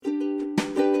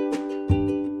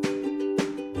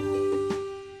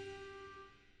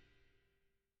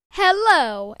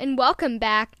Hello, and welcome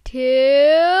back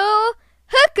to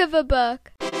Hook of a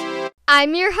Book.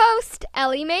 I'm your host,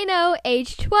 Ellie Mano,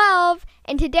 age 12,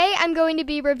 and today I'm going to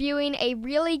be reviewing a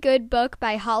really good book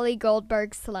by Holly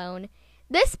Goldberg Sloan.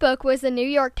 This book was a New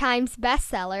York Times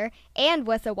bestseller and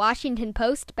was a Washington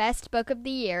Post Best Book of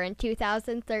the Year in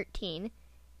 2013.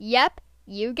 Yep,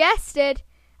 you guessed it.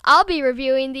 I'll be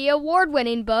reviewing the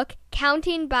award-winning book,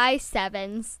 Counting by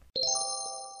Sevens.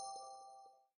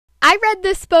 I read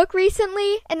this book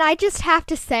recently, and I just have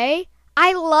to say,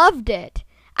 I loved it.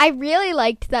 I really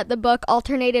liked that the book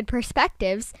alternated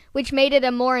perspectives, which made it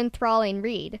a more enthralling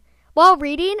read. While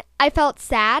reading, I felt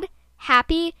sad,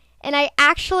 happy, and I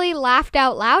actually laughed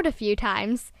out loud a few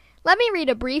times. Let me read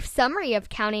a brief summary of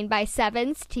Counting by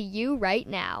Sevens to you right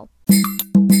now.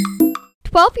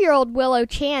 12-year-old Willow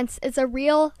Chance is a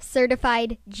real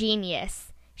certified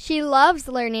genius. She loves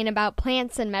learning about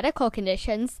plants and medical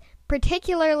conditions,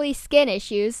 particularly skin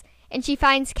issues, and she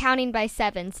finds counting by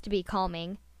sevens to be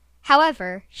calming.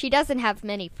 However, she doesn't have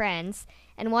many friends,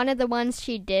 and one of the ones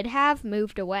she did have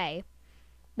moved away.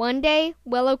 One day,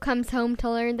 Willow comes home to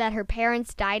learn that her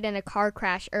parents died in a car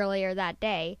crash earlier that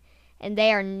day, and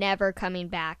they are never coming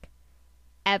back.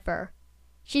 Ever.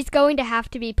 She's going to have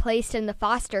to be placed in the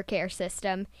foster care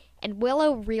system, and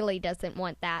Willow really doesn't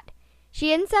want that.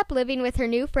 She ends up living with her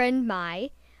new friend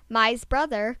Mai, Mai's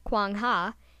brother, Kwang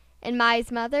Ha, and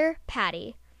Mai's mother,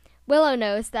 Patty. Willow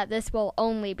knows that this will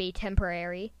only be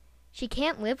temporary. She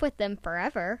can't live with them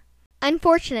forever.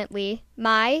 Unfortunately,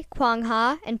 Mai, Kwang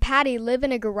Ha, and Patty live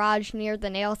in a garage near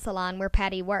the nail salon where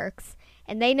Patty works,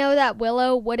 and they know that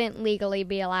Willow wouldn't legally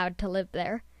be allowed to live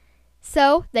there.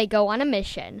 So, they go on a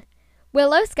mission.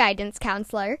 Willow's guidance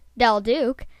counselor, Del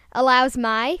Duke, allows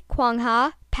Mai, Kwang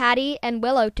Ha, Patty, and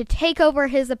Willow to take over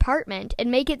his apartment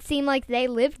and make it seem like they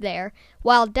lived there,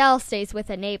 while Del stays with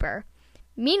a neighbor.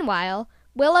 Meanwhile,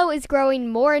 Willow is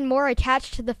growing more and more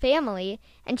attached to the family,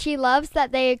 and she loves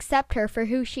that they accept her for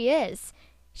who she is.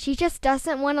 She just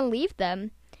doesn't want to leave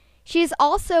them. She is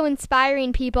also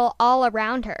inspiring people all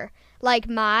around her, like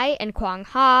Mai and Kwang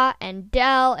Ha and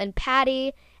Del and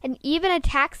Patty, and even a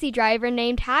taxi driver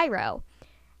named Hiro.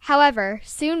 However,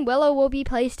 soon Willow will be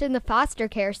placed in the foster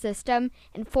care system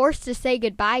and forced to say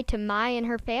goodbye to Mai and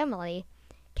her family.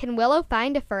 Can Willow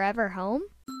find a forever home?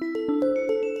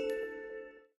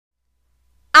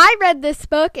 I read this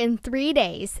book in 3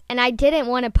 days, and I didn't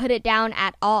want to put it down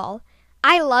at all.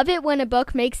 I love it when a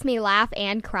book makes me laugh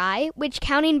and cry, which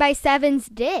Counting by Sevens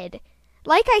did.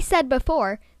 Like I said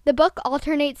before, the book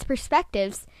alternates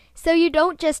perspectives, so you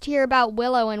don't just hear about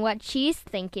Willow and what she's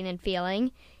thinking and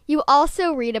feeling. You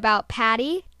also read about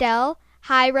Patty, Del,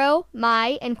 Hiro,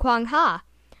 Mai, and Kwang Ha.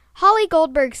 Holly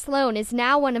Goldberg Sloan is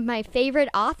now one of my favorite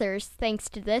authors thanks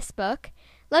to this book.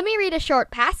 Let me read a short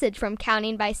passage from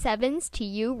Counting by Sevens to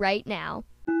you right now.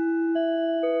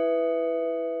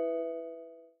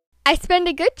 I spend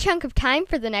a good chunk of time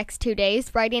for the next 2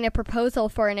 days writing a proposal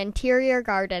for an interior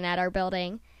garden at our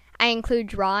building. I include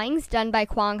drawings done by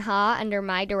Kwang Ha under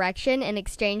my direction in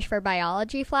exchange for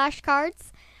biology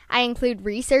flashcards. I include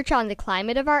research on the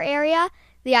climate of our area,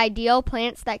 the ideal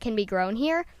plants that can be grown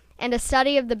here, and a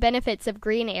study of the benefits of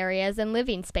green areas and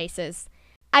living spaces.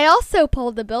 I also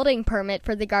pulled the building permit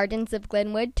for the Gardens of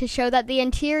Glenwood to show that the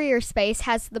interior space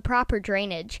has the proper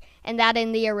drainage, and that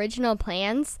in the original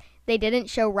plans, they didn't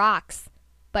show rocks,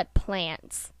 but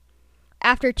plants.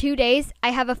 After 2 days, I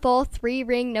have a full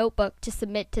 3-ring notebook to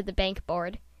submit to the bank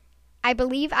board. I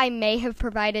believe I may have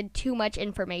provided too much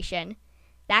information.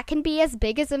 That can be as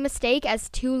big as a mistake as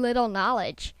too little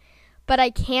knowledge. But I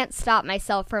can't stop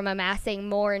myself from amassing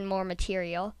more and more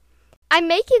material. I'm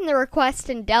making the request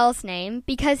in Del's name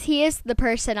because he is the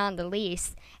person on the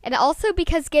lease, and also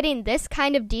because getting this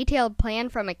kind of detailed plan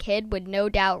from a kid would no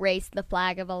doubt raise the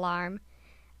flag of alarm.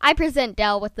 I present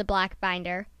Del with the black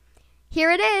binder.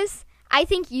 Here it is. I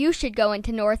think you should go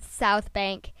into North-South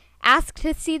Bank, ask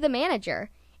to see the manager,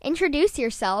 introduce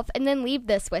yourself, and then leave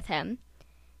this with him.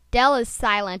 Del is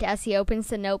silent as he opens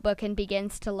the notebook and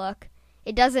begins to look.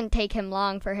 It doesn't take him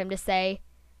long for him to say,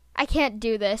 "I can't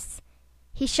do this."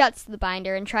 He shuts the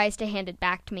binder and tries to hand it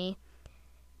back to me.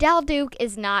 Del Duke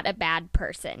is not a bad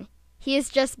person. He is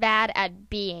just bad at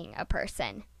being a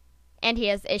person. And he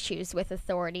has issues with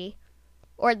authority.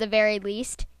 Or at the very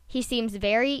least, he seems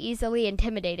very easily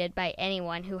intimidated by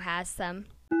anyone who has some.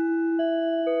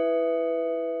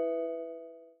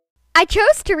 I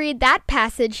chose to read that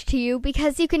passage to you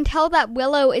because you can tell that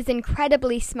Willow is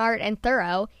incredibly smart and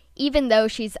thorough, even though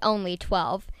she's only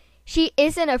 12. She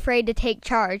isn't afraid to take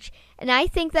charge, and I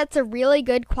think that's a really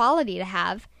good quality to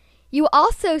have. You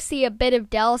also see a bit of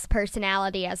Del's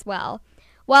personality as well.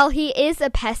 While he is a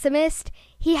pessimist,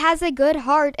 He has a good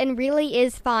heart and really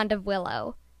is fond of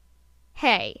Willow.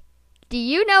 Hey, do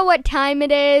you know what time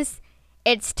it is?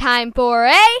 It's time for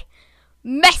a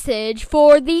message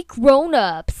for the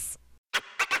grown-ups.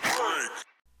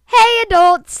 Hey,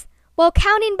 adults! While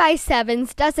Counting by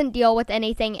Sevens doesn't deal with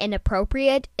anything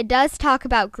inappropriate, it does talk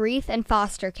about grief and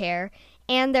foster care,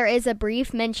 and there is a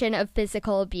brief mention of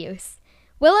physical abuse.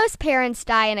 Willow's parents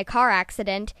die in a car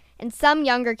accident, and some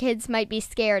younger kids might be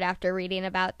scared after reading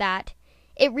about that.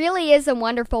 It really is a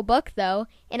wonderful book, though,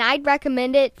 and I'd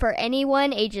recommend it for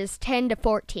anyone ages 10 to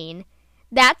 14.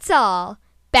 That's all.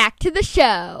 Back to the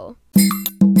show.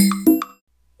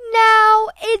 Now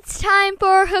it's time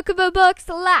for Hook of a Book's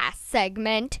last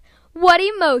segment. What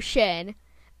emotion?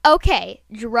 Okay,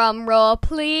 drum roll,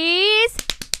 please.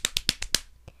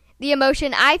 The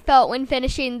emotion I felt when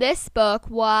finishing this book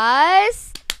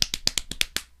was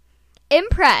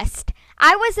impressed.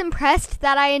 I was impressed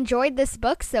that I enjoyed this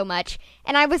book so much,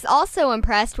 and I was also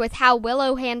impressed with how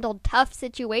Willow handled tough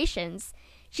situations.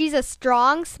 She's a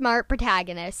strong, smart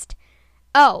protagonist.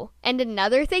 Oh, and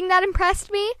another thing that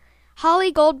impressed me?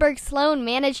 Holly Goldberg Sloan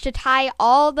managed to tie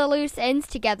all the loose ends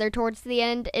together towards the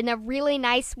end in a really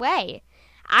nice way.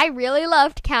 I really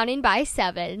loved Counting by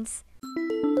Sevens.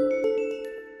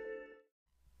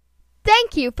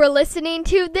 Thank you for listening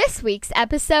to this week's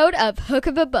episode of Hook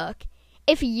of a Book.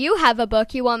 If you have a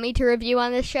book you want me to review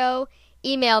on the show,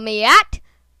 email me at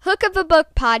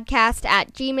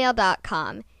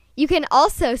hookofabookpodcast@gmail.com. You can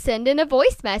also send in a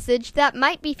voice message that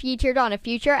might be featured on a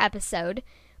future episode.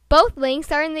 Both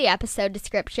links are in the episode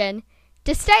description.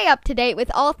 To stay up to date with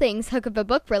all things Hook of a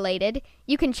Book related,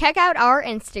 you can check out our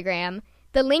Instagram.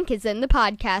 The link is in the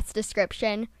podcast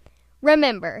description.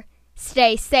 Remember,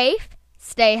 stay safe,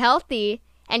 stay healthy,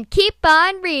 and keep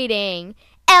on reading.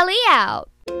 Ellie out!